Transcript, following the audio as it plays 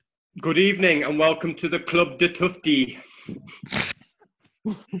Good evening and welcome to the Club de Tufty.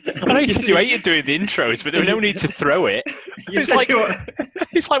 I know you said you hated doing the intros, but there was no need to throw it. It's like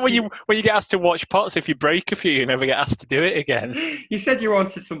when you get asked to watch pots, if you break a few, you never get asked to do it again. You said you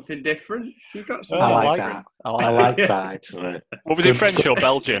wanted something different. You got something I like that. I like that, actually. What was it, French or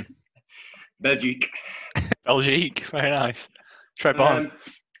Belgian? Belgique. Belgique, very nice. Très bon.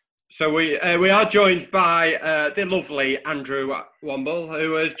 So we are joined by the lovely Andrew Womble,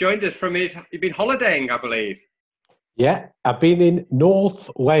 who has joined us from you've been holidaying, I believe. Yeah, I've been in North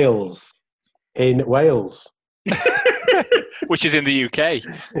Wales, in Wales. Which is in the UK.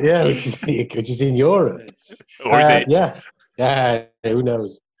 Yeah, which is in Europe. Or is it? Yeah, who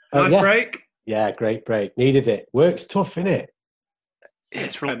knows? Nice break? Yeah, great break. Needed it. Work's tough, innit?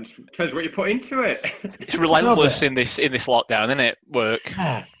 Depends what you put into it. It's relentless in this lockdown, isn't it? Work.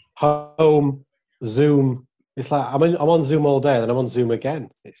 Yeah. Home, Zoom. It's like I'm on Zoom all day, and then I'm on Zoom again.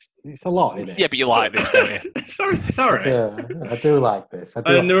 It's a lot, isn't it? Yeah, but you like this, don't you? Sorry. Yeah, I do like this.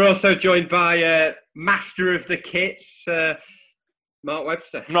 And we're also joined by Master of the Kits, Mark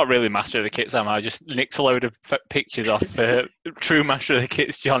Webster. I'm not really Master of the Kits, am I? I just nicked a load of pictures off True Master of the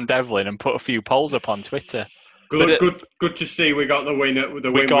Kits, John Devlin, and put a few polls up on Twitter. Good to see we got the win.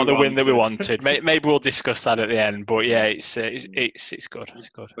 We got the win that we wanted. Maybe we'll discuss that at the end. But yeah, it's good. It's good. I was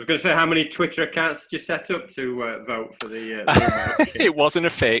going to say, how many Twitter accounts did you set up to vote for the? It wasn't a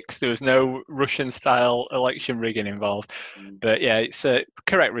fix. There was no Russian-style election rigging involved. But yeah, it's a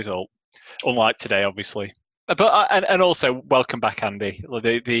correct result. Unlike today, obviously. But and also welcome back, Andy.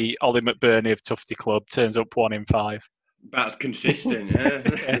 The Ollie McBurney of Tufty Club turns up 1 in 5. That's consistent. Yeah.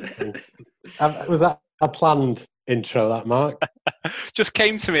 Was that a planned intro, that, Mark? Just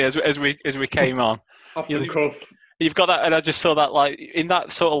came to me as we came on. Off the cuff. You've got that, and I just saw that, like, in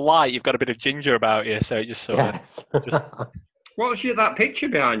that sort of light, you've got a bit of ginger about you, so it just sort of... What's that picture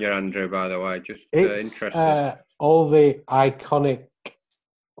behind you, Andrew, by the way? Just interesting. All the iconic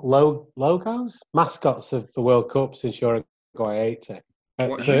logos, mascots of the World Cup since Uruguay 80.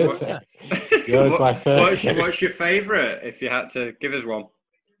 What's your favourite, if you had to give us one?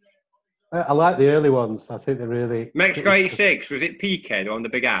 I like the early ones. I think they're really... Mexico 86, was it Piqué, the one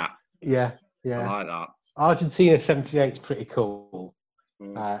with the big hat? Yeah. I like that. Argentina 78 is pretty cool.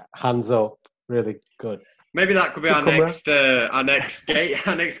 Hands up, really good. Maybe that could be our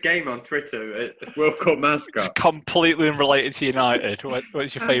next game on Twitter. World Cup mascot. It's completely unrelated to United.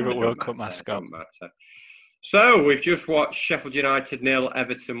 What's your favourite World Cup mascot? So we've just watched Sheffield United 0,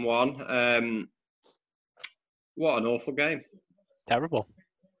 Everton 1. What an awful game! Terrible.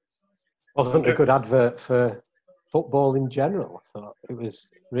 Wasn't a good advert for football in general. I thought it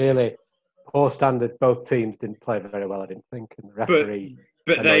was really poor standard. Both teams didn't play very well, I didn't think, and the referee.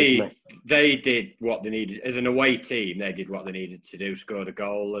 But they did what they needed as an away team. They did what they needed to do, scored a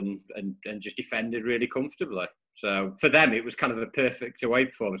goal, and just defended really comfortably. So for them, it was kind of a perfect away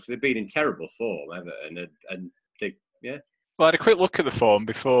performance because they've been in terrible form, Everton, and they. Well, I had a quick look at the form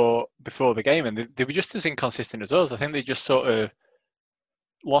before the game, and they were just as inconsistent as us. I think they just sort of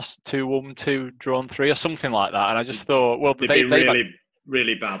lost 2-1, 2 drawn 3, or something like that. And I just thought, well, they've been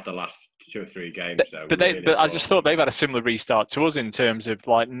really bad the last 2 or 3 games. But I just thought they've had a similar restart to us in terms of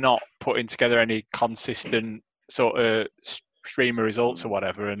like not putting together any consistent sort of stream of results or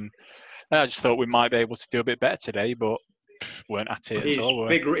whatever. And I just thought we might be able to do a bit better today, but weren't at it at all.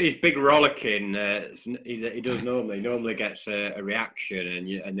 He's big rollicking. He does normally gets a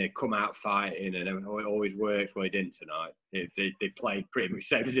reaction, and they come out fighting, and it always works. Well, he didn't tonight. They played pretty much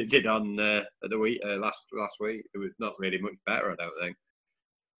the same as it did on the week last week. It was not really much better, I don't think.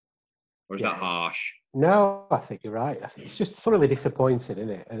 Or is that harsh? No, I think you're right. I think it's just thoroughly disappointing, isn't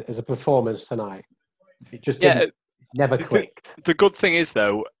it, as a performance tonight? It just never clicked. The good thing is,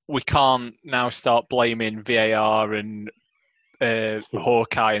 though, we can't now start blaming VAR and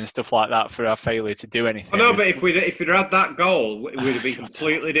Hawkeye and stuff like that for our failure to do anything. No, but if we'd had that goal, it would have been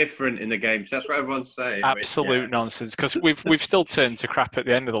completely different in the game. So that's what everyone's saying. Absolute nonsense, because we've still turned to crap at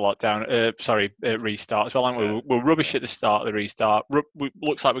the end of the lockdown. Restart as well. Aren't we? We're rubbish at the start of the restart.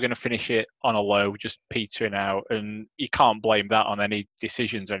 Looks like we're going to finish it on a low, just petering out, and you can't blame that on any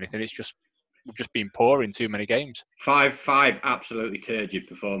decisions or anything. It's just we've just been poor in too many games. Five absolutely turgid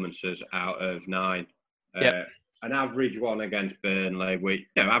performances out of 9. An average one against Burnley, which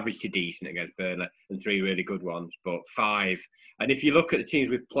average to decent against Burnley, and 3 really good ones, but 5. And if you look at the teams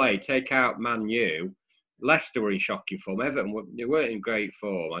we've played, take out Man U, Leicester were in shocking form, Everton they weren't in great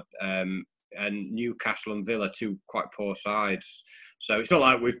form, and Newcastle and Villa, 2 quite poor sides. So it's not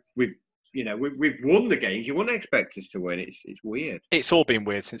like we've won the games. You wouldn't expect us to win. It's weird. It's all been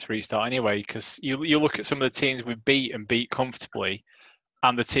weird since restart anyway, because you look at some of the teams we've beat comfortably.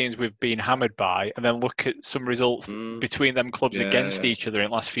 and the teams we've been hammered by, and then look at some results between them clubs against each other in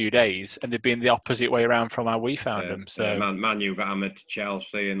the last few days, and they've been the opposite way around from how we found them. So Man U got hammered to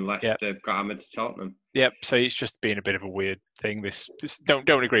Chelsea, and Leicester got hammered to Tottenham. Yep. So it's just been a bit of a weird thing. This don't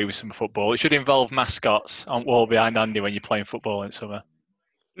agree with some football. It should involve mascots on wall behind Andy when you're playing football in summer.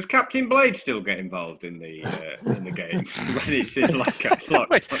 Does Captain Blade still get involved in the games when it's in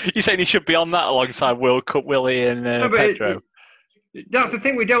You're saying he should be on that alongside World Cup Willie and Pedro? That's the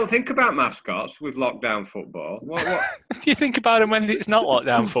thing, we don't think about mascots with lockdown football. What? Do you think about them when it's not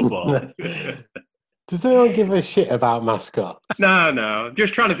lockdown football? Does anyone give a shit about mascots? No.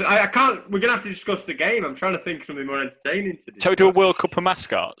 Just trying to. I can't. We're gonna have to discuss the game. I'm trying to think of something more entertaining to discuss. Shall we do a World Cup of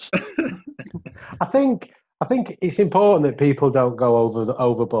mascots? I think it's important that people don't go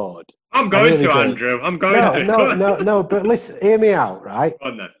overboard. I'm going to, Andrew. I'm going to. No. But listen, hear me out, right? Go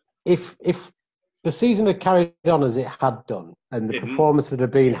on then. If the season had carried on as it had done, and the performances had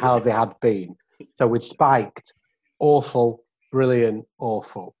been how they had been, so we'd spiked, awful, brilliant,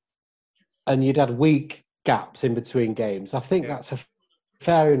 awful, and you'd had weak gaps in between games, I think that's a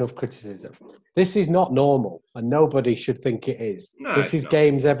fair enough criticism. This is not normal, and nobody should think it is. No, this is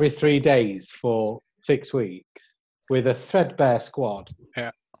games every 3 days for 6 weeks with a threadbare squad.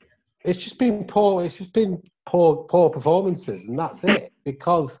 Yeah, it's just been poor. It's just been poor performances, and that's it.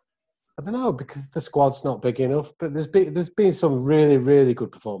 Because I don't know, because the squad's not big enough. But there's been some really, really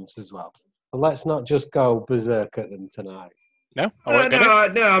good performances as well. But let's not just go berserk at them tonight. No, I'm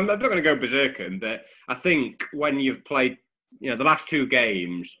not going to go berserk at them. But I think when you've played, the last 2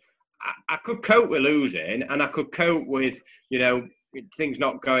 games, I could cope with losing, and I could cope with things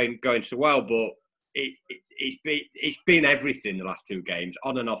not going so well. But it's been everything the last 2 games,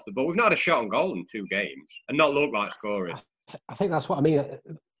 on and off the ball. We've not had a shot on goal in 2 games, and not looked like scoring. I think that's what I mean.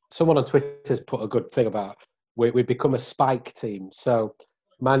 Someone on Twitter's put a good thing about we've become a spike team. So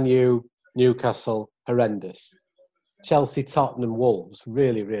Man U, Newcastle, horrendous. Chelsea, Tottenham, Wolves,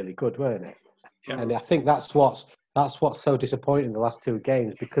 really, really good, weren't it? Yeah. And I think that's what's so disappointing in the last 2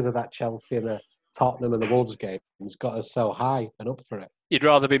 games, because of that Chelsea and the Tottenham and the Wolves games got us so high and up for it. You'd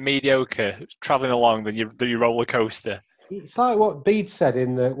rather be mediocre travelling along than your roller coaster. It's like what Bede said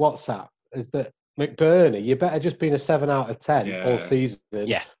in the WhatsApp, is that McBurney, you better just been a 7 out of 10 all season,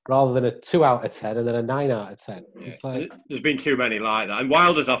 rather than a 2 out of 10 and then a 9 out of 10. Yeah. It's like, there's been too many like that, and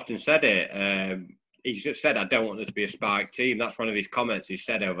Wilder's often said it. He's just said, "I don't want us to be a spike team." That's one of his comments he's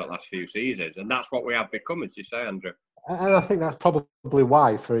said over the last few seasons, and that's what we have become, as you say, Andrew. And I think that's probably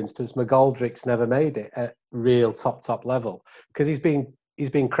why, for instance, McGoldrick's never made it at real top level, because he's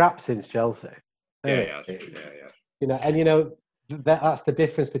been crap since Chelsea. Yeah. That's the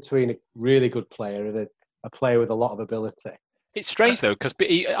difference between a really good player and a player with a lot of ability. It's strange though, because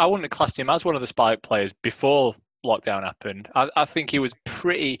I wouldn't have classed him as one of the spike players before lockdown happened. I think he was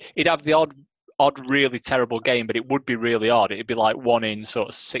he'd have the odd really terrible game, but it would be really odd. It'd be like 1 in sort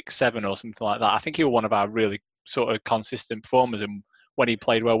of 6, 7 or something like that. I think he was one of our really sort of consistent performers, and when he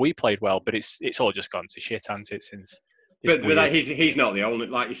played well, we played well. But it's all just gone to shit, hasn't it? Since. But he's not the only.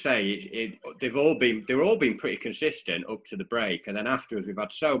 Like you say, they've all been pretty consistent up to the break, and then afterwards we've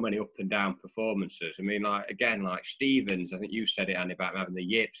had so many up and down performances. I mean, like Stevens, I think you said it, Andy, about having the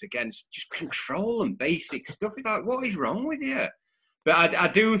yips against just control and basic stuff. It's like, what is wrong with you? But I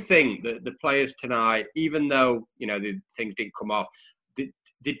do think that the players tonight, even though the things didn't come off,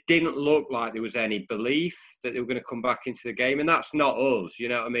 they didn't look like there was any belief that they were going to come back into the game. And that's not us, you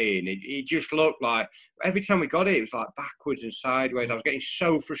know what I mean? It just looked like every time we got it was like backwards and sideways. I was getting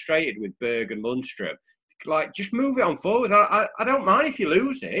so frustrated with Berg and Lundstram. Like, just move it on forward. I don't mind if you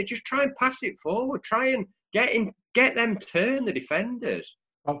lose it. Just try and pass it forward. Try and get them turn, the defenders.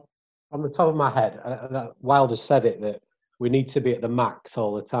 On the top of my head, Wilder said it, that we need to be at the max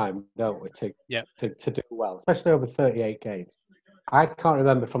all the time, don't we, to do well, especially over 38 games. I can't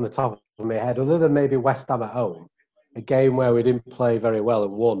remember from the top of my head, other than maybe West Ham at home, a game where we didn't play very well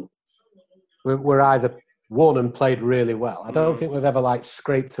and won. We're either won and played really well. I don't think we've ever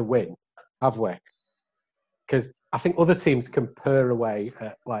scraped a win, have we? Because I think other teams can purr away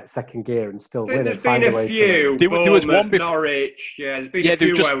at second gear and still win. There's been a few. There was one Norwich. Yeah, there's been a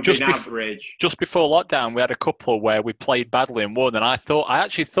few where we've been average. Just before lockdown, we had a couple where we played badly and won, and I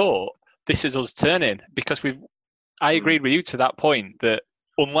actually thought this is us turning, because I agreed with you to that point that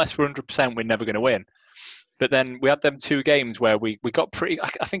unless we're 100%, we're never going to win. But then we had them 2 games where we got pretty.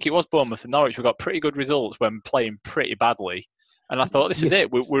 I think it was Bournemouth and Norwich. We got pretty good results when playing pretty badly, and I thought, this is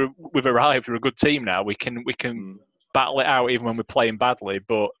it. We've arrived. We're a good team now. We can battle it out even when we're playing badly.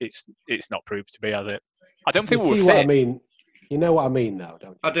 But it's not proved to be, has it? I don't think we would fit. I mean, you know what I mean, now,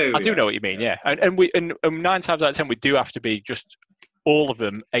 don't you? I do. I do know what you mean. Yeah, and 9 times out of 10 we do have to be just all of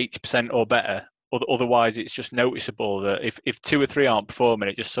them 80% or better. Otherwise, it's just noticeable that if 2 or 3 aren't performing,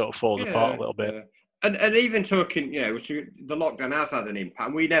 it just sort of falls apart a little bit. Yeah. And even talking, the lockdown has had an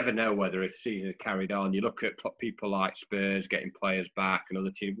impact. We never know whether if the season had carried on. You look at people like Spurs getting players back and other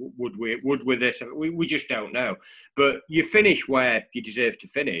teams. Would with this? We just don't know. But you finish where you deserve to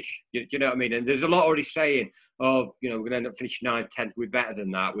finish. You know what I mean? And there's a lot already saying, we're going to end up finishing 9th, 10th. We're better than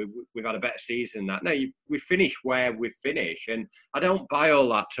that. We've had a better season than that. No, we finish where we finish. And I don't buy all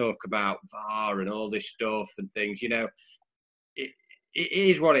that talk about VAR and all this stuff and things. It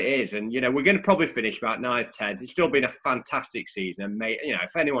is what it is, and we're going to probably finish about 9th, 10th. It's still been a fantastic season, and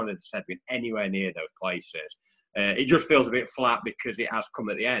if anyone had said been anywhere near those places, it just feels a bit flat because it has come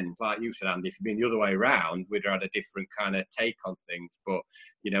at the end. Like you said, Andy, if it'd been the other way around, we'd have had a different kind of take on things. But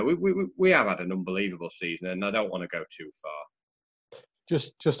we have had an unbelievable season, and I don't want to go too far.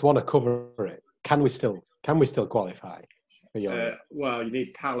 Just want to cover it. Can we still qualify? Well, you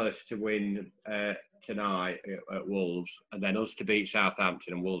need Palace to win tonight at Wolves, and then us to beat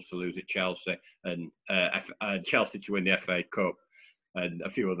Southampton and Wolves to lose at Chelsea, and Chelsea to win the FA Cup, and a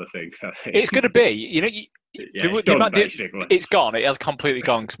few other things. It's going to be, it's done, basically. It's gone. It has completely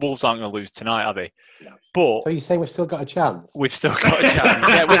gone because Wolves aren't going to lose tonight, are they? No. But so you say we've still got a chance? We've still got a chance.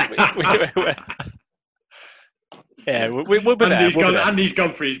 We'll be there. Andy's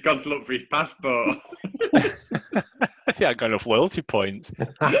gone to look for his passport. Yeah, I got enough loyalty points.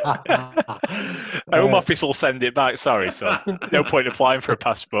 Home office will send it back. Sorry, son. No point applying for a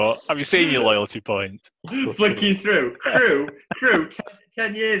passport. Have you seen your loyalty points? Flicking through. Crew,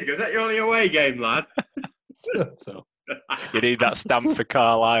 10 years ago. Is that your only away game, lad? So. You need that stamp for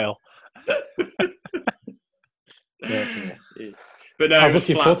Carlisle. Yeah. But no, I was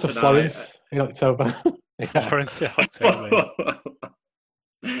looking forward to Florence in October. Florence in October.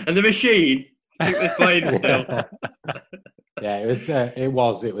 And the machine. I think they're playing still. Yeah, it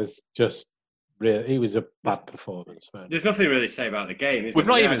was just really. It was a bad performance, man. There's nothing really to say about the game. We've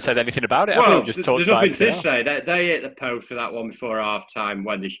not even said anything about it. Well, just talked there's nothing to say. They hit the post for that one before half time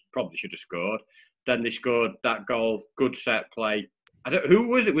when they probably should have scored. Then they scored that goal. Good set play. Who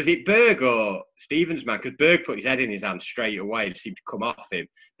was it? Was it Berg or Stevens, man? Because Berg put his head in his hand straight away and seemed to come off him,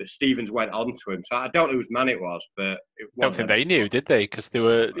 but Stevens went onto him. So I don't know whose man it was, but I don't think they knew, did they? Because it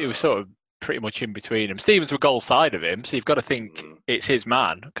was sort of pretty much in between them. Stevens were goal side of him, so you've got to think it's his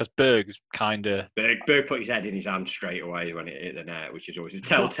man because Berg's kind of... Berg put his head in his hand straight away when it hit the net, which is always a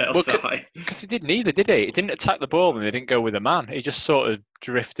telltale sign. Because he didn't either, did he? He didn't attack the ball and they didn't go with a man. He just sort of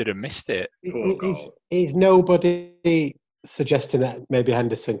drifted and missed it. Is nobody suggesting that maybe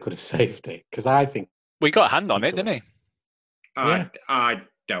Henderson could have saved it? Because I think... We got a hand on it, didn't he? I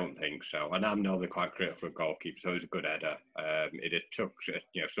don't think so, and I'm normally quite critical of goalkeeper, so it was a good header. It took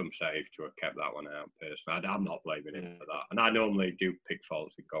some save to have kept that one out. Personally, I'm not blaming him for that, and I normally do pick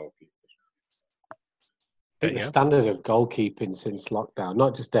faults with goalkeepers. I think the standard of goalkeeping since lockdown,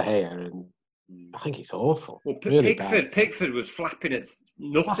 not just De Gea, and I think it's awful. Well, really Pickford was flapping at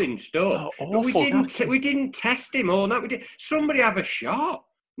nothing stuff. Awful. We didn't test him all night. We did. Somebody have a shot.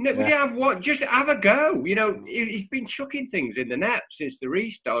 No, we didn't have one. Just have a go. He's been chucking things in the net since the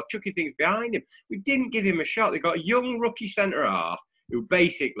restart, chucking things behind him. We didn't give him a shot. They got a young rookie centre half who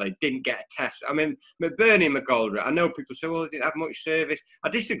basically didn't get a test. I mean, McBurney and McGoldrick, I know people say, well, they didn't have much service. I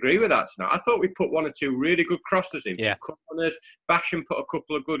disagree with that tonight. I thought we put 1 or 2 really good crosses in. Yeah. Corners. Basham put a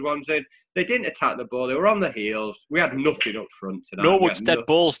couple of good ones in. They didn't attack the ball. They were on the heels. We had nothing up front tonight. Norwood's dead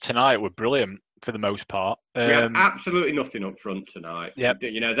balls tonight were brilliant for the most part. We had absolutely nothing up front tonight. Yep.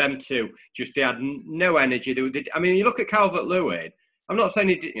 Them two, they had no energy. You look at Calvert-Lewin, I'm not saying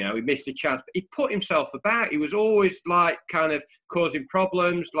he missed a chance, but he put himself about. He was always kind of causing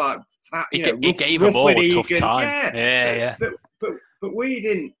problems, he gave them all a tough time. Yeah. But we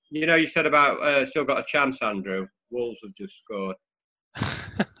didn't. You said about still got a chance, Andrew. Wolves have just scored.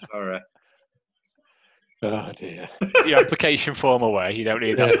 Sorry. Oh dear. Your application form away. You don't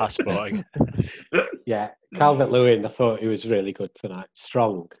need that passport. Yeah, Calvert-Lewin, I thought he was really good tonight.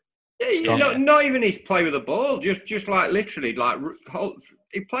 Strong. Yeah, not even his play with the ball. Just literally,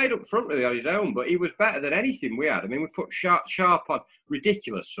 he played up front really on his own, but he was better than anything we had. I mean, we put Sharp on.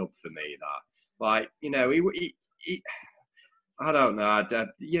 Ridiculous sub for me, that. He I don't know.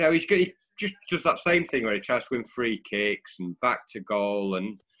 He's good. He just does that same thing where he tries to win free kicks and back to goal,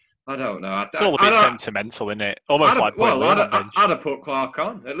 and I don't know. It's all a bit sentimental, isn't it? Almost like I'd have put Clark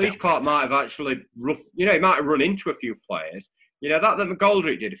on. At least Clark might have actually he might have run into a few players. That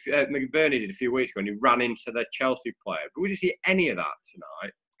McGoldrick did, McBurney did a few weeks ago, and he ran into the Chelsea player. But we didn't see any of that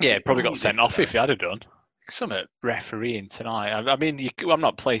tonight. Yeah, probably got sent off if he had done. Some refereeing tonight. I mean, I'm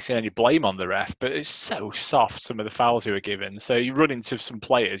not placing any blame on the ref, but it's so soft, some of the fouls he were given. So you run into some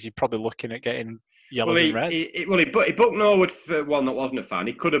players, you're probably looking at getting yellows and reds. He booked Norwood for one that wasn't a fan.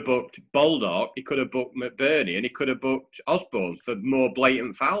 He could have booked Baldock, he could have booked McBurney, and he could have booked Osborne for more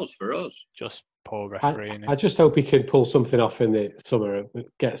blatant fouls for us. Just poor refereeing. I just hope he can pull something off in the summer,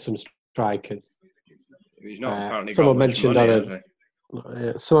 get some strikers. He's not apparently someone got much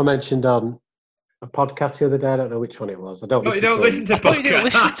money, someone mentioned on a podcast the other day. I don't know which one it was. I don't. No, you don't listen to podcasts. You don't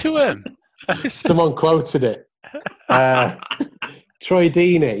listen to him. Someone quoted it. Troy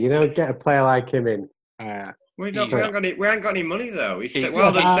Deeney, get a player like him in. We ain't got any money though. He said,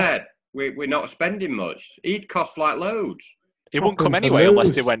 said we're not spending much. He'd cost like loads. He won't come anyway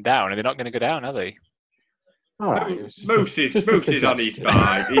unless they went down, and they're not going to go down, are they? All right. Moose is on his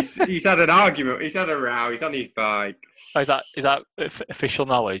bike. He's had an argument. He's had a row. He's on his bike. Oh, is that official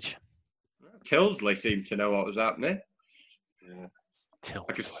knowledge? Tilsley seemed to know what was happening. Yeah.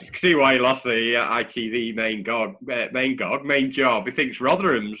 I can see why he lost the ITV main job. He thinks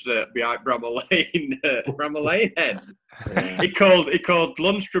Rotherham's behind Bramall Lane end. Yeah. He called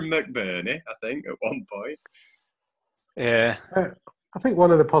Lundstrom McBurney, I think, at one point. Yeah. I think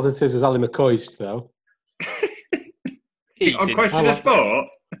one of the positives was Ali McCoist, though. On Question of Sport?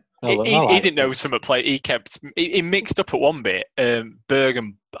 He didn't know some play. He mixed up at one bit. Berg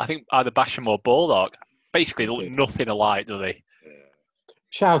and I think either Basham or Baldock basically look nothing alike, do they?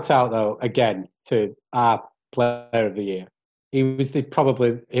 Shout out though again to our player of the year. He was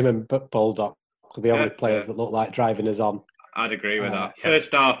probably him and Baldock were the only players that looked like driving us on. I'd agree with that.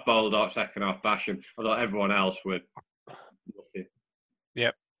 First half Baldock, second half Basham. Although everyone else would.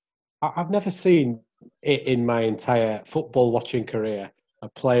 Yep. I've never seen it in my entire football watching career. A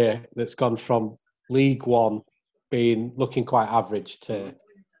player that's gone from League One looking quite average to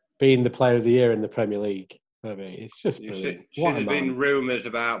being the player of the year in the Premier League. I mean, it's just brilliant. There's been rumours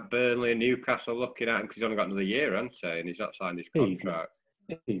about Burnley and Newcastle looking at him because he's only got another year, hasn't he? And he's not signed his contract.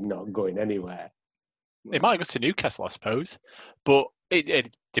 He's not going anywhere. It might go to Newcastle, I suppose, but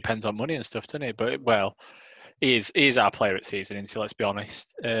it depends on money and stuff, doesn't it? But he is our player at season, into let's be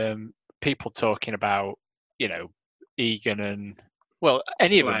honest. People talking about Egan and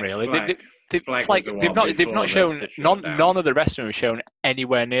any of them really. They've not shown none of the rest of them have shown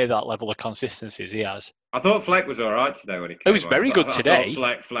anywhere near that level of consistency as he has. I thought Fleck was all right today when he came. He was very good today. I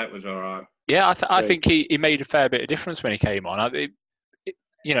thought Fleck was all right. Yeah, I think he made a fair bit of difference when he came on.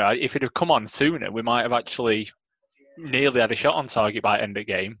 If he'd have come on sooner, we might have actually nearly had a shot on target by end of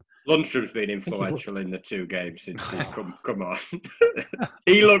game. Lundstrom's been influential in the 2 games since he's come on.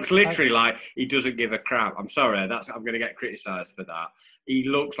 He looks literally like he doesn't give a crap. I'm sorry, I'm going to get criticised for that. He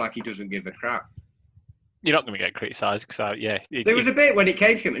looks like he doesn't give a crap. You're not going to get criticised because, there was a bit when it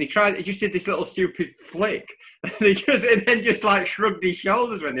came to him and he just did this little stupid flick, and then just like shrugged his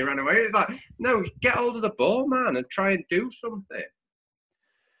shoulders when they ran away. It's like, no, get hold of the ball, man, and try and do something.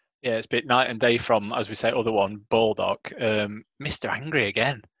 Yeah, it's a bit night and day from, as we say, other one, Baldock. Mr. Angry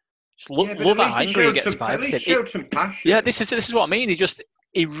again. Love how angry he gets by everything. At least showed some passion. Yeah, this is what I mean.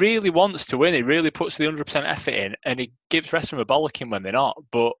 He really wants to win. He really puts the 100% effort in, and he gives rest of them a bollocking when they're not.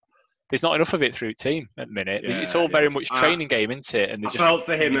 But there's not enough of it through team at the minute. Yeah, it's all very much training game, isn't it? And I felt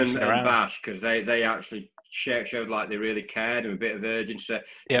for him and Bash because they actually showed like they really cared and a bit of urgency. Yep.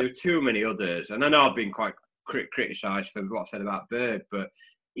 There were too many others, and I know I've been quite criticised for what I said about Berg, but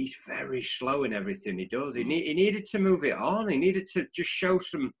he's very slow in everything he does. He needed to move it on. He needed to just show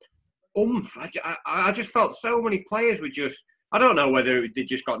some oomph. I just felt so many players were just. I don't know whether they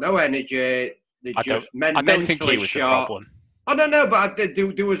just got no energy. I don't think he was the problem. I don't know, but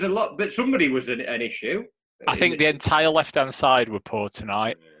there was a lot. But somebody was an issue. I think the entire left-hand side were poor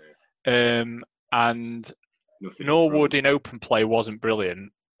tonight, and Norwood in open play wasn't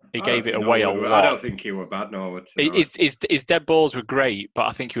brilliant. He gave it away a lot. I don't think he were bad, Norwood. His dead balls were great, but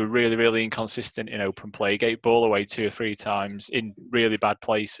I think he was really, really inconsistent in open play. He gave ball away 2 or 3 times in really bad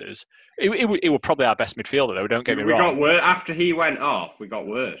places. He was probably our best midfielder, though. Don't get me wrong. We got worse after he went off. We got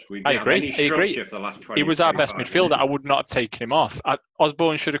worse. I agree. For the last 20, he was our best midfielder. I would not have taken him off.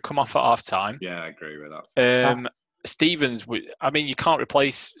 Osborne should have come off at half time. Yeah, I agree with that. Stevens, you can't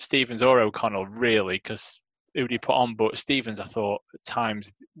replace Stevens or O'Connell really because. Who did he put on? But Stevens, I thought at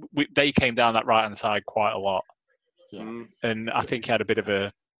times they came down that right hand side quite a lot, and I think he had a bit of a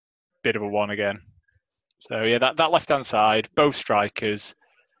one again. So yeah, that left hand side, both strikers,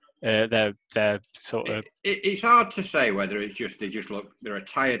 they're sort of. It's hard to say whether it's just they're a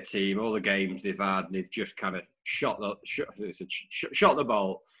tired team. All the games they've had, and they've just kind of shot the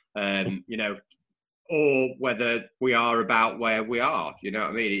ball, or whether we are about where we are. You know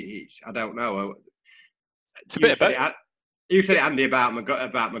what I mean? I don't know. It's a bit about. You said it, Andy, about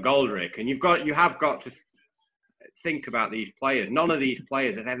McGoldrick, and you have got to think about these players. None of these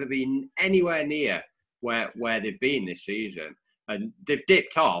players have ever been anywhere near where they've been this season. And they've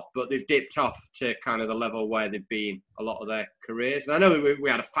dipped off, but they've dipped off to kind of the level where they've been a lot of their careers. And I know we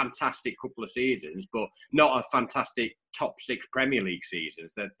had a fantastic couple of seasons, but not a fantastic top 6 Premier League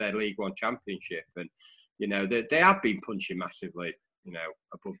seasons. Their League One Championship, and they have been punching massively,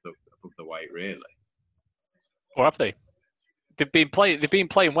 above the weight, really. Or have they? They've been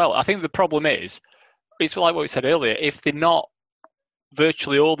playing well. I think the problem is, it's like what we said earlier. If they're not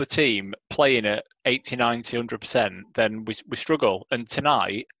virtually all the team playing at 80, 90, 100%, then we struggle. And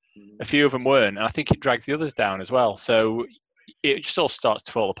tonight, a few of them weren't, and I think it drags the others down as well. So it just all starts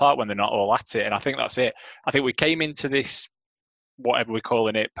to fall apart when they're not all at it. And I think that's it. I think we came into this, whatever we're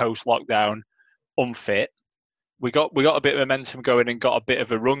calling it, post-lockdown, unfit. We got a bit of momentum going and got a bit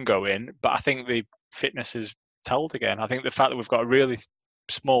of a run going, but I think the fitness has told again. I think the fact that we've got a really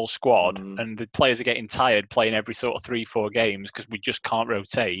small squad and the players are getting tired playing every sort of 3-4 games because we just can't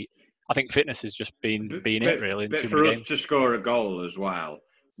rotate. I think fitness has just been it really. But for us to score a goal as well,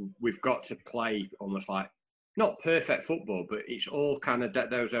 we've got to play almost like not perfect football, but it's all kind of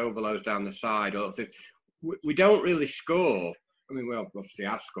those overloads down the side. We don't really score. I mean, we obviously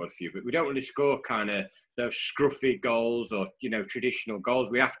have scored a few, but we don't really score kind of those scruffy goals or, traditional goals.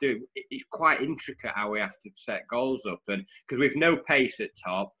 We have to, it's quite intricate how we have to set goals up. And because we've no pace at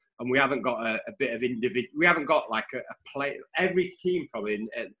top and we haven't got a bit of individual, we haven't got like a play. Every team probably in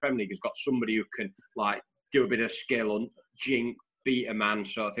the Premier League has got somebody who can like do a bit of skill and beat a man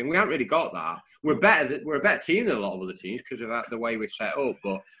sort of thing. We haven't really got that. We're a better team than a lot of other teams because of the way we're set up,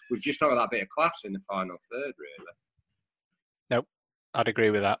 but we've just not got that bit of class in the final third, really. Nope, I'd agree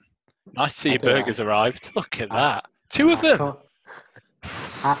with that. Nice to see your burgers arrived. Look at that. 2 of them.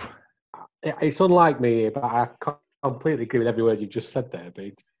 It's unlike me, but I completely agree with every word you just said there,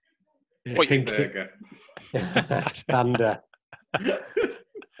 Bede. What you burger? And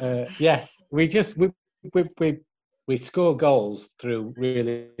we score goals through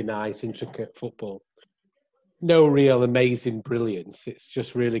really nice, intricate football. No real amazing brilliance. It's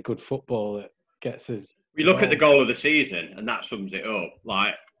just really good football that gets us. We look at the goal of the season, and that sums it up.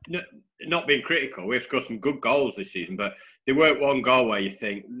 Like, not being critical, we've scored some good goals this season, but there weren't one goal where you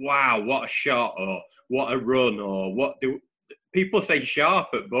think, wow, what a shot, or what a run, or what do people say sharp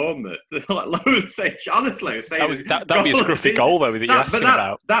at Bournemouth? Like, loads say, honestly, that'd be a scruffy goal, though, that you're asking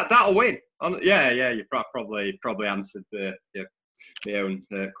about. That'll win. Yeah, you probably answered the own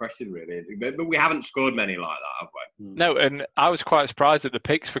question, really. But we haven't scored many like that, have we? No, and I was quite surprised at the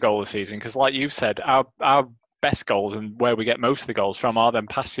picks for goal this season because, like you've said, our best goals and where we get most of the goals from are them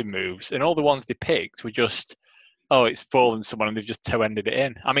passing moves, and all the ones they picked were just, it's fallen someone and they've just toe-ended it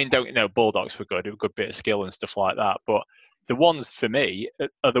in. I mean, Bulldogs were good, a good bit of skill and stuff like that, but the ones for me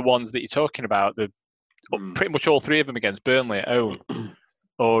are the ones that you're talking about. Pretty much all 3 of them against Burnley at home.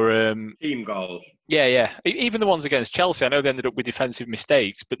 Or team goals. Yeah. Even the ones against Chelsea, I know they ended up with defensive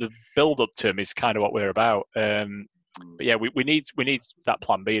mistakes, but the build-up to them is kind of what we're about. But yeah, we need that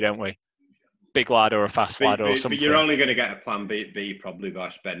plan B, don't we? Big lad or a fast lad or something. But you're only going to get a plan B probably by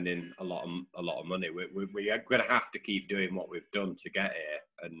spending a lot of money. We are going to have to keep doing what we've done to get here.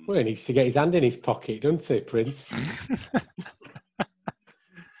 And he needs to get his hand in his pocket, doesn't he, Prince?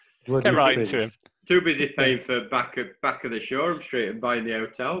 Get right into him. Too busy paying for back of the Shoreham Street and buying the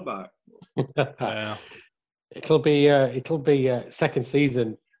hotel back. It'll be second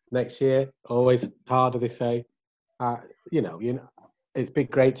season next year. Always harder, they say. It's been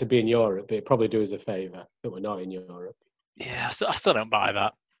great to be in Europe, but it probably do us a favour that we're not in Europe. Yeah, I still don't buy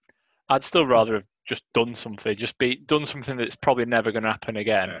that. I'd still rather have just done something. Done something that's probably never going to happen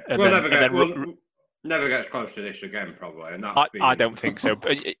again. Yeah. We'll never get close to this again, probably. And I don't think so.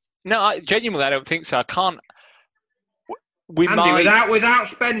 No, genuinely, I don't think so. I can't. Without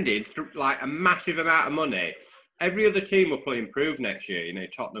spending like a massive amount of money, every other team will probably improve next year.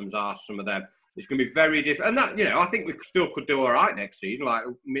 Tottenham's asked some of them. It's going to be very different. And that, I think we still could do all right next season, like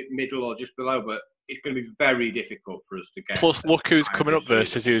middle or just below. But it's going to be very difficult for us to get. Plus, look who's coming up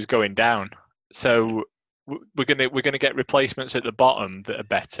versus who's going down. So we're going to get replacements at the bottom that are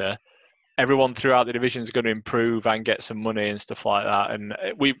better. Everyone throughout the division is going to improve and get some money and stuff like that. And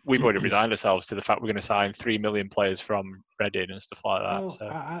we've already resigned ourselves to the fact we're going to sign 3 million players from Reading and stuff like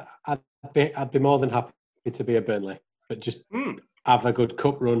that. I'd be more than happy to be a Burnley, but just have a good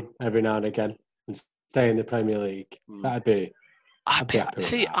cup run every now and again and stay in the Premier League. I'd be happy.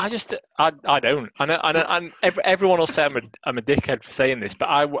 See, I don't. And everyone will say I'm a dickhead for saying this, but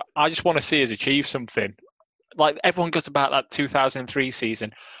I just want to see us achieve something. Like everyone goes about that 2003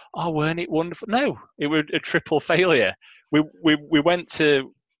 season. oh, weren't it wonderful? No, it was a triple failure. We went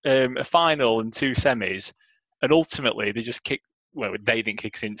to a final and 2 semis, and ultimately they just kicked. Well, they didn't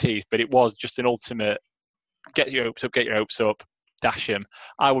kick us in teeth, but it was just an ultimate get your hopes up, dash them.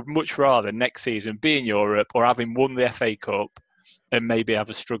 I would much rather next season be in Europe or having won the FA Cup and maybe have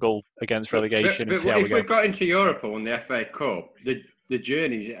a struggle against relegation and see how we go. If we got into Europe or won the FA Cup, the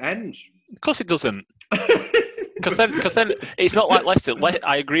journey ends. Of course it doesn't. Because then it's not like Leicester.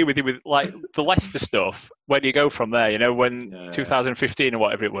 I agree with you with like the Leicester stuff. Where do you go from there? You know, when 2015 or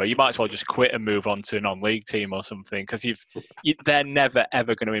whatever it were, you might as well just quit and move on to a non-league team or something. Because they're never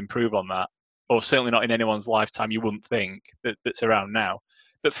ever going to improve on that, or certainly not in anyone's lifetime. You wouldn't think that's around now.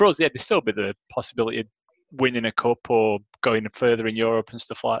 But for us, there'd still be the possibility of winning a cup or going further in Europe and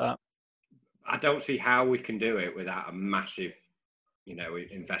stuff like that. I don't see how we can do it without a massive,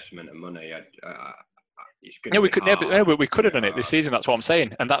 investment of money. It's going to we could. We could have done it this season. That's what I'm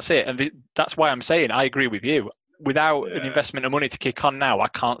saying, and that's it. And that's why I'm saying I agree with you. Without an investment of money to kick on now, I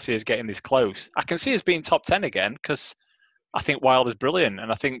can't see us getting this close. I can see us being top 10 again because I think Wilder's brilliant,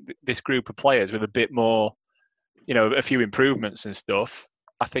 and I think this group of players with a bit more, a few improvements and stuff.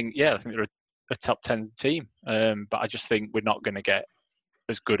 I think they're a top 10 team. But I just think we're not going to get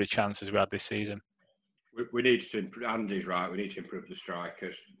as good a chance as we had this season. We need to improve. Andy's right. We need to improve the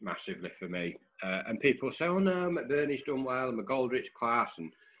strikers massively for me. And people say, "Oh no, McBurney's done well, and McGoldrick's class,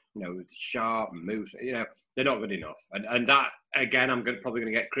 and Sharp and Moose. They're not good enough." And that again, I'm probably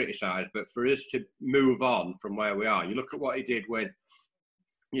going to get criticised. But for us to move on from where we are, you look at what he did with,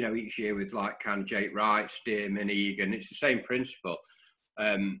 each year with like Jake Wright, Stearman, Egan. It's the same principle.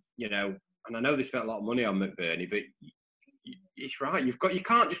 And I know they spent a lot of money on McBurney, but it's right. You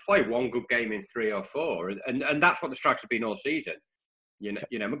can't just play one good game in 3 or 4, and that's what the strikers have been all season.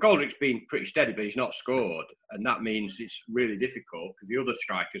 McGoldrick's been pretty steady, but he's not scored, and that means it's really difficult because the other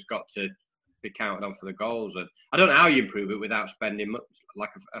strikers got to be counted on for the goals. And I don't know how you improve it without spending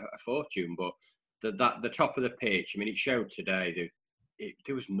like a fortune, but the top of the pitch. I mean, it showed today.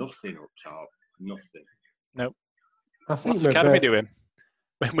 There was nothing up top, nothing. Nope. What's the academy doing?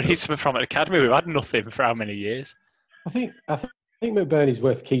 We need something from an academy. We've had nothing for how many years? I think McBurney's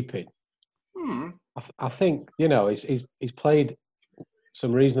worth keeping. I think he's played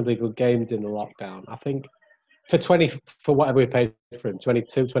some reasonably good games in the lockdown. I think for whatever we paid for him,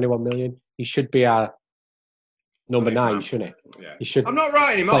 22, 21 million, he should be our number 9, shouldn't he? Yeah. He should. I'm not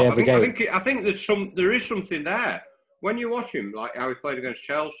writing him off. I think there is something there. When you watch him, like how he played against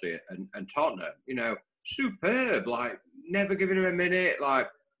Chelsea and Tottenham, superb. Like never giving him a minute. Like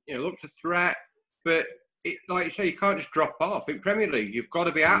looks a threat, but. Like you say, you can't just drop off. In Premier League, you've got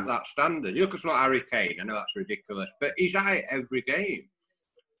to be at that standard. You look at someone like Harry Kane, I know that's ridiculous, but he's at it every game.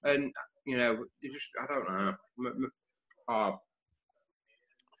 And, you I don't know.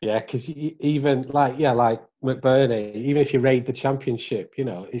 Yeah, because even like McBurney, even if you raid the Championship,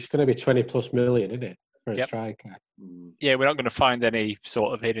 it's going to be 20+ million, isn't it, for a striker? Yeah, we're not going to find any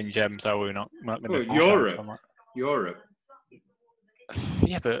sort of hidden gems, are we? We're not going to. Europe.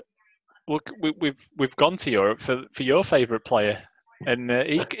 Yeah, but. Look, we've gone to Europe for your favourite player, and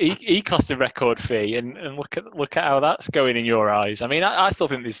he cost a record fee. And look at how that's going in your eyes. I mean, I still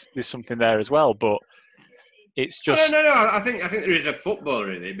think there's something there as well, but it's just no. I think there is a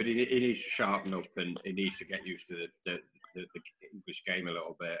footballer in it, but he needs to sharpen up and he needs to get used to the English game a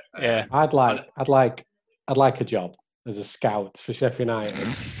little bit. Yeah, I'd like a job as a scout for Sheffield United.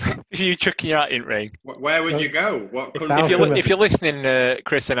 Are you chucking your hat in ring? Where would you go? What if you're listening,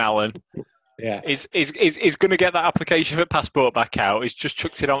 Chris and Alan, he's going to get that application for passport back out. He's just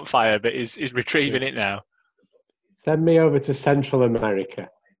chucked it on fire, but he's retrieving it now. Send me over to Central America,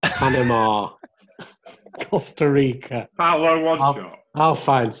 Panama, Costa Rica. Paolo Wancho. I'll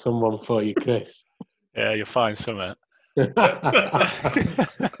find someone for you, Chris. Yeah, you'll find someone.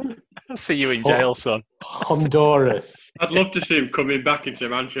 I'll see you in jail, son. Honduras. I'd love to see him coming back into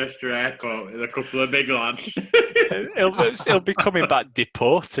Manchester Airport with a couple of big lads. He'll be coming back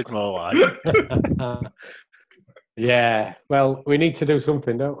deported, more like. Yeah, well, we need to do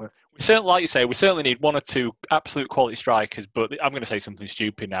something, don't we? Like you say, we certainly need 1 or 2 absolute quality strikers, but I'm going to say something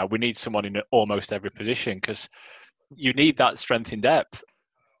stupid now. We need someone in almost every position because you need that strength in depth.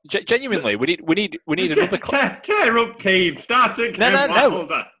 Genuinely, we need another. Tear up team. Start again.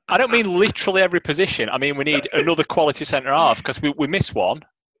 No. I don't mean literally every position. I mean we need another quality centre half because we miss one.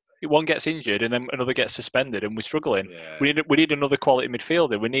 One gets injured and then another gets suspended, and we're struggling. Yeah. We need another quality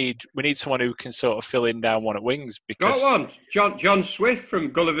midfielder. We need someone who can sort of fill in down one at wings. Because got one. John Swift from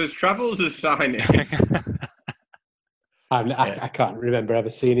Gulliver's Travels has signed it. I can't remember ever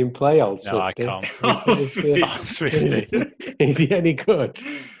seeing him play. Old Swifty. No, I can't. Swifty. Is he any good?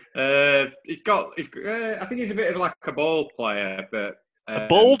 I think he's a bit of like a ball player, but a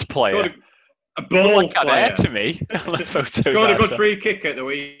bold player. A ball player to me. Scored a good free kick at the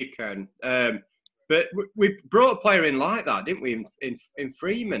weekend. But we brought a player in like that, didn't we? In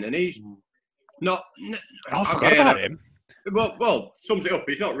Freeman, and he's not. I forgot about him. Well, sums it up.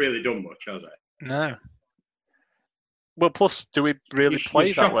 He's not really done much, has he? No. Well, plus, do we really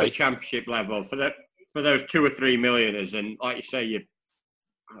play that way? At championship level for those 2 or 3 millionaires, and like you say,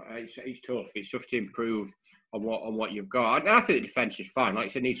 it's tough. It's tough to improve on what you've got. I think the defence is fine. Like you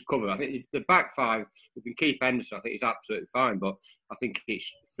said, needs cover. I think the back five, we can keep Henderson. I think he's absolutely fine, but I think it's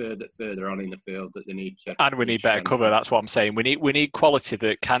further on in the field that they need to. And we need better cover. That's what I'm saying. We need quality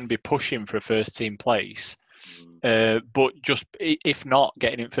that can be pushing for a first team place. But just if not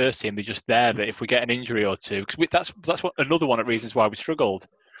getting in first team, they're just there. That if we get an injury or two, because that's another one of the reasons why we struggled.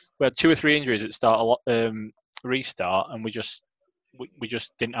 We had 2 or 3 injuries at start restart, and we just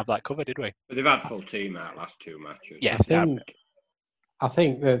didn't have that cover, did we? But they've had full team out last 2 matches. Yeah, I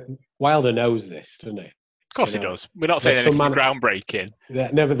think that Wilder knows this, doesn't he? Of course he does. We're not saying anything groundbreaking.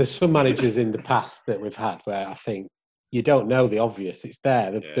 There's some managers in the past that we've had where I think you don't know the obvious. It's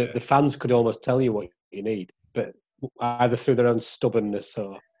there. The fans could almost tell you what you need, but either through their own stubbornness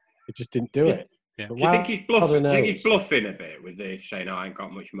or they just didn't do it. Yeah. Do you think he's bluffing? Do you think he's bluffing a bit with this, saying, "I ain't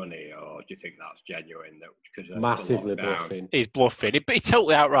got much money," or do you think that's genuine? Because massively bluffing. He's bluffing. He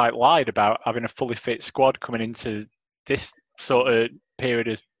totally outright lied about having a fully fit squad coming into this sort of period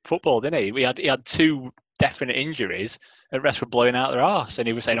of football, didn't he? He had 2 definite injuries, and the rest were blowing out their arse, and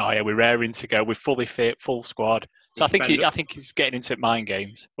he was saying, "Oh yeah, we're raring to go. We're fully fit, full squad." So I think he's getting into mind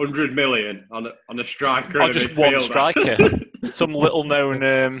games. 100 million on a striker. Or just one striker, some little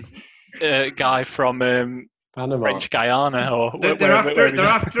known. Guy from Panama. French Guyana, or they're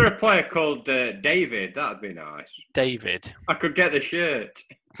after a player called David. That'd be nice. David, I could get the shirt.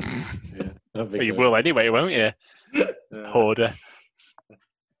 Well, you will anyway, won't you? Hoarder.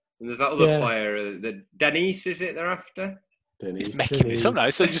 And there's that other player, the Denise. Is it they're after? He's making this up now.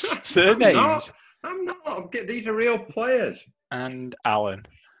 So just surnames. I'm not. These are real players. And Alan.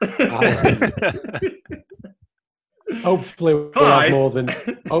 Hopefully we'll have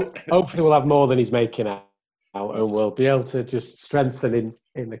more than he's making out, and we'll be able to just strengthen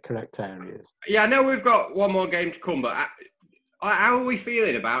in the correct areas. Yeah, I know we've got one more game to come, but how are we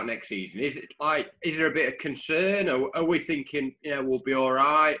feeling about next season? Is there a bit of concern, or are we thinking, we'll be all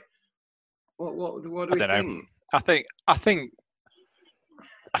right? What do we think? I think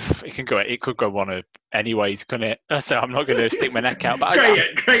it could go one of anyways, couldn't it? So I'm not going to stick my neck out. But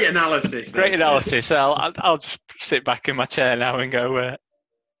great analysis. Great analysis. I'll just sit back in my chair now and go.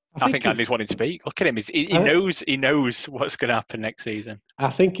 I think Andy's wanting to speak. Look at him. He knows what's going to happen next season.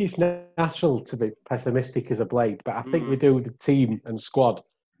 I think it's natural to be pessimistic as a blade, but I think we do the team and squad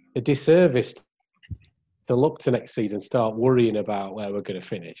a disservice to look to next season and start worrying about where we're going to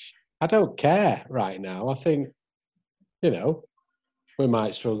finish. I don't care right now. I think, we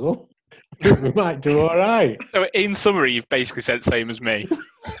might struggle. We might do all right. So, in summary, you've basically said same as me.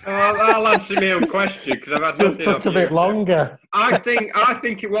 I'll answer my own question because I've had nothing. It took a bit longer. I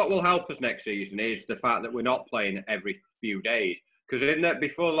think what will help us next season is the fact that we're not playing every few days. Because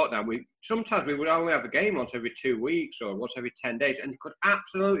before lockdown, we would only have a game once every 2 weeks or once every 10 days, and could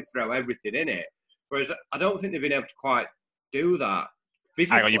absolutely throw everything in it. Whereas I don't think they've been able to quite do that.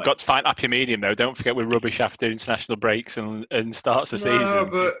 Physically. Hang on, you've got to find happy medium though. Don't forget we're rubbish after international breaks and starts the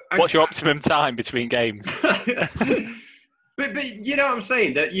season. What's your optimum time between games? But you know what I'm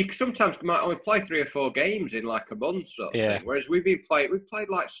saying? That you sometimes might only play 3 or 4 games in like a month sort of thing. Whereas we've played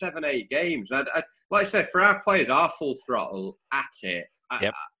like 7-8 games. Like I said, for our players, our full throttle at it.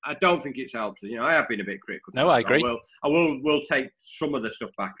 I don't think it's helped. I have been a bit critical. No, I agree. I will take some of the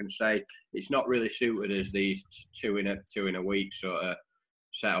stuff back and say it's not really suited as these two in a week sort of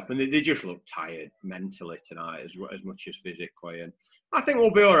set up, and they just look tired mentally tonight as much as physically. And I think we'll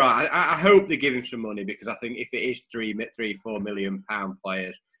be all right. I hope they give him some money, because I think if it is 3-4 million pound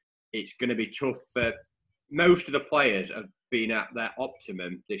players, it's going to be tough for most of the players have been at their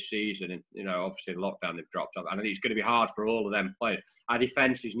optimum this season. And obviously in lockdown they've dropped off. I think it's going to be hard for all of them players. Our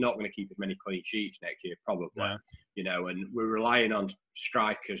defence is not going to keep as many clean sheets next year, probably. No. And we're relying on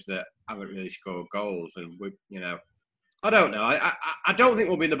strikers that haven't really scored goals, and I don't know. I don't think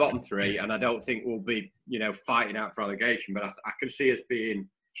we'll be in the bottom 3, and I don't think we'll be, fighting out for relegation. But I can see us being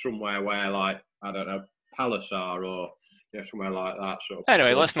somewhere where, like, I don't know, Palace are, or somewhere like that.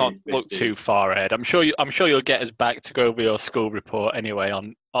 Anyway, let's not look too far ahead. I'm sure you'll get us back to go over your school report anyway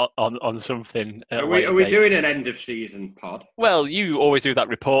on something. Are we doing an end of season pod? Well, you always do that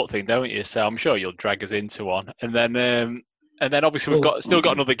report thing, don't you? So I'm sure you'll drag us into one, and then And then obviously we've still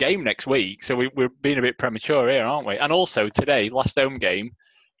got another game next week, so we're being a bit premature here, aren't we? And also today, last home game,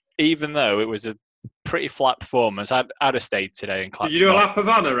 even though it was a pretty flat performance, I'd have stayed today and clapped. Did you do a lap of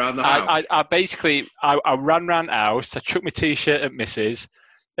honour around the house? I basically ran around the house. I chucked my t-shirt at Mrs.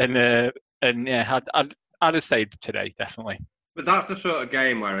 and yeah, I'd have stayed today definitely. But that's the sort of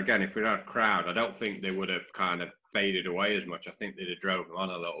game where, again, if we had a crowd, I don't think they would have kind of faded away as much. I think they'd have drove them on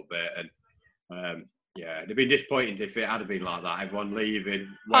a little bit, and yeah, it'd be disappointing if it had been like that. Everyone leaving.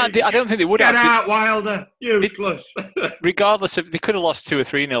 I don't think they would Get have. Get out, Wilder! Useless. Regardless of, they could have lost 2 or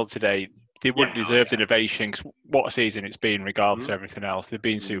 3-0 today. They wouldn't deserve an ovation, because what a season it's been, regardless of everything else. They've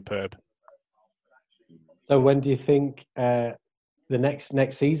been superb. So when do you think the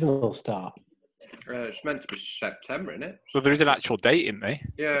next season will start? It's meant to be September, isn't it? Well, there is an actual date, isn't there?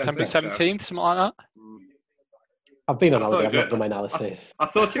 Yeah, September 17th, something like that. I've been on holiday. I've not done my analysis. I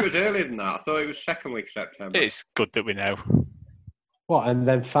thought it was earlier than that. I thought it was second week September. It's good that we know. What, and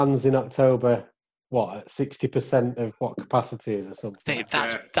then fans in October? What, at 60% of what capacity is or something?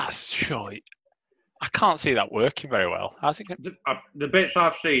 That's surely. I can't see that working very well. How's it going? The bits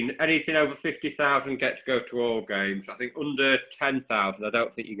I've seen, anything over 50,000 get to go to all games. I think under 10,000, I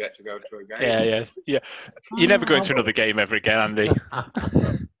don't think you get to go to a game. Yeah. You're never going to another game ever again, Andy.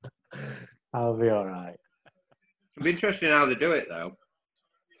 I'll be all right. It'll be interesting how they do it, though.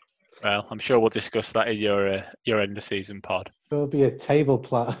 Well, I'm sure we'll discuss that in your end of season pod. There'll be a table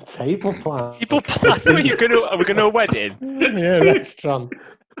plan. Table plan. Table plan? Are we going to a wedding? Yeah, restaurant.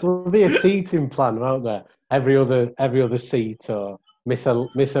 There'll be a seating plan, won't there? Every other seat, or miss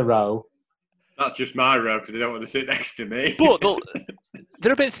a row. That's just my row because they don't want to sit next to me. But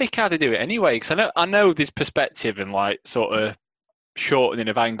they're a bit thick how they do it anyway. Because I know there's perspective and like sort of shortening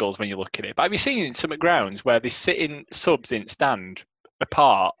of angles when you look at it. But have you seen some grounds where they sit in subs in stand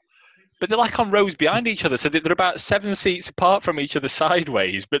apart? But they're like on rows behind each other, so they're about 7 seats apart from each other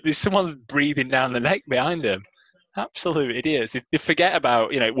sideways. But there's someone's breathing down the neck behind them. Absolute idiots. They forget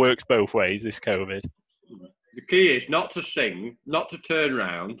about, it works both ways, this COVID. The key is not to sing, not to turn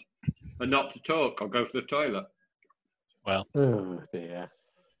round, and not to talk or go to the toilet. Well. Oh, dear.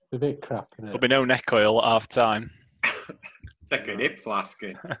 It's a bit crap, isn't it? There'll be no neck oil at half time. Take a nip flask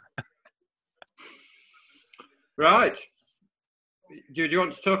in. Right. Do you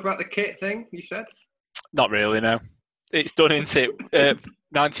want to talk about the kit thing, you said? Not really, no. It's done into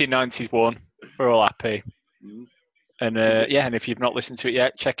 1991. We're all happy. And and if you've not listened to it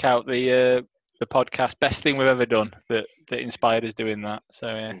yet, check out the podcast. Best thing we've ever done that inspired us doing that. So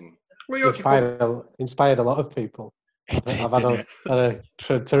yeah, inspired a lot of people. I've had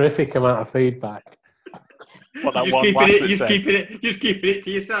a terrific amount of feedback. What, that just keeping it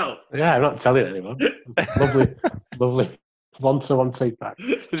to yourself. Yeah, I'm not telling anyone. Lovely one-to-one feedback.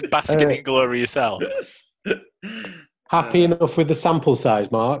 Just basking in glory yourself. Happy enough with the sample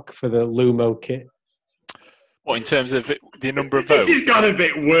size, Mark, for the Lumo kit? What, in terms of the number of votes? This has got a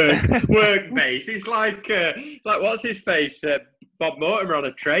bit work based. It's like what's his face? Bob Mortimer on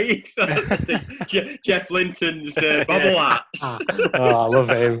a train. Jeff Linton's bobble hats. Oh, I love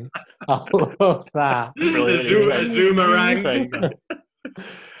him. I love that. A Zoomerang.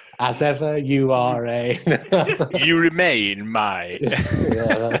 As ever, you are a... You remain my...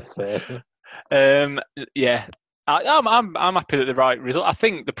 Yeah, that's it. Yeah. I'm happy that the right result. I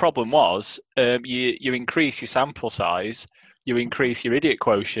think the problem was you increase your sample size, you increase your idiot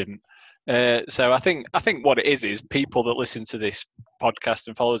quotient. So I think what it is people that listen to this podcast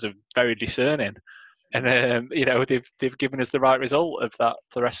and followers are very discerning, and they've given us the right result of that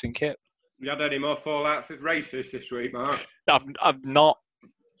fluorescent kit. You had any more fallouts with racists this week, Mark? I've not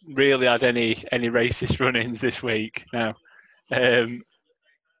really had any racist run-ins this week. No. There's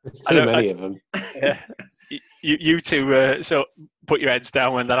too many of them. Yeah. You two so put your heads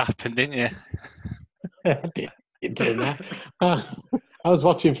down when that happened, didn't you? I was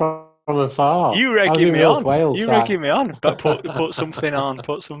watching from afar. You regging me on. Regging me on. But put something on.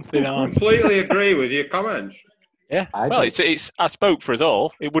 Put something on. Completely agree with your comments. Yeah. It's. I spoke for us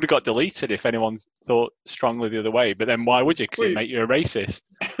all. It would have got deleted if anyone thought strongly the other way. But then why would you? Because it make you a racist.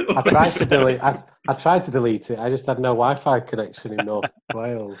 I tried to delete. I tried to delete it. I just had no Wi-Fi connection in North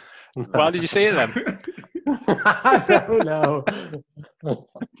Wales. Why did you see it then? I don't know.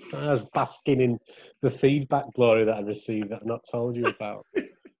 I was basking in the feedback glory that I received that I've not told you about.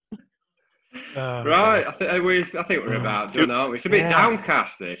 Right, I think we're about done, aren't we? It's a bit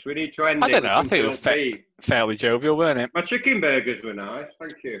downcast, this. We need to end it. I don't know. I think it was fairly jovial, weren't it? My chicken burgers were nice.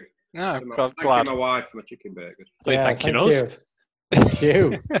 Thank you. No, glad. Thank you, my wife, for my chicken burgers. Thanking us. Thank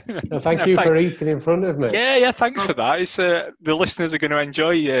you. Thank you for eating in front of me. Yeah. Thanks for that. It's the listeners are going to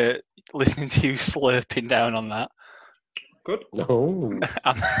enjoy listening to you slurping down on that. Good. No.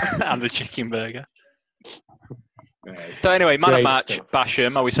 and the chicken burger. Right. So anyway, man Great of match, stuff.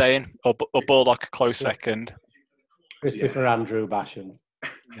 Basham, are we saying? Or Bullock a close second? Christopher Andrew Basham.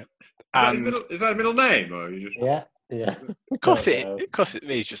 Is that a middle name? Or you just... Yeah. Of course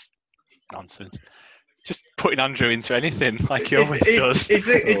he's just nonsense. Just putting Andrew into anything like he always does.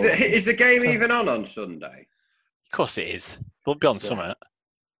 Is the game even on Sunday? Of course it is. They'll be on Summit.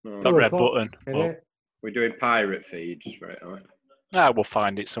 No. That red button. Oh. We're doing pirate feeds for it, aren't we? We'll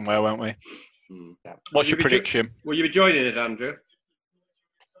find it somewhere, won't we? Yeah. What's your prediction? Will you be joining us, Andrew?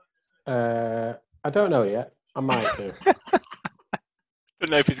 I don't know yet. I might do. Don't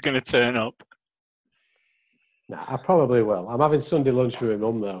know if he's going to turn up. Nah, I probably will. I'm having Sunday lunch with my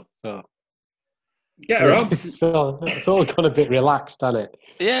mum, though. So. Get her on. It's all gone a bit relaxed, hasn't it?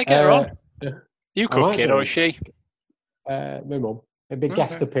 Yeah, get her on. You cooking, or is she? My mum. It'd be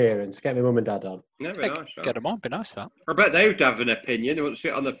guest appearance. Get my mum and dad on. Yeah, be nice, get them on. Be nice, that. I bet they would have an opinion. They wouldn't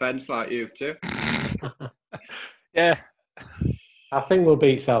sit on the fence like you two. Yeah. I think we'll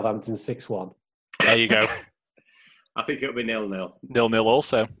beat Southampton 6-1. There you go. I think it'll be 0-0. 0-0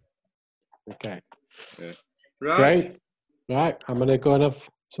 also. Okay. Yeah. Right. Great. Right. I'm going to go and have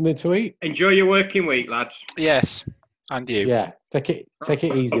something to eat. Enjoy your working week, lads. Yes. And you. Yeah. Take it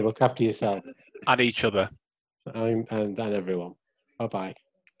easy. Look after yourself. And each other. And everyone. Bye-bye.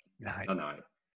 Night. Night.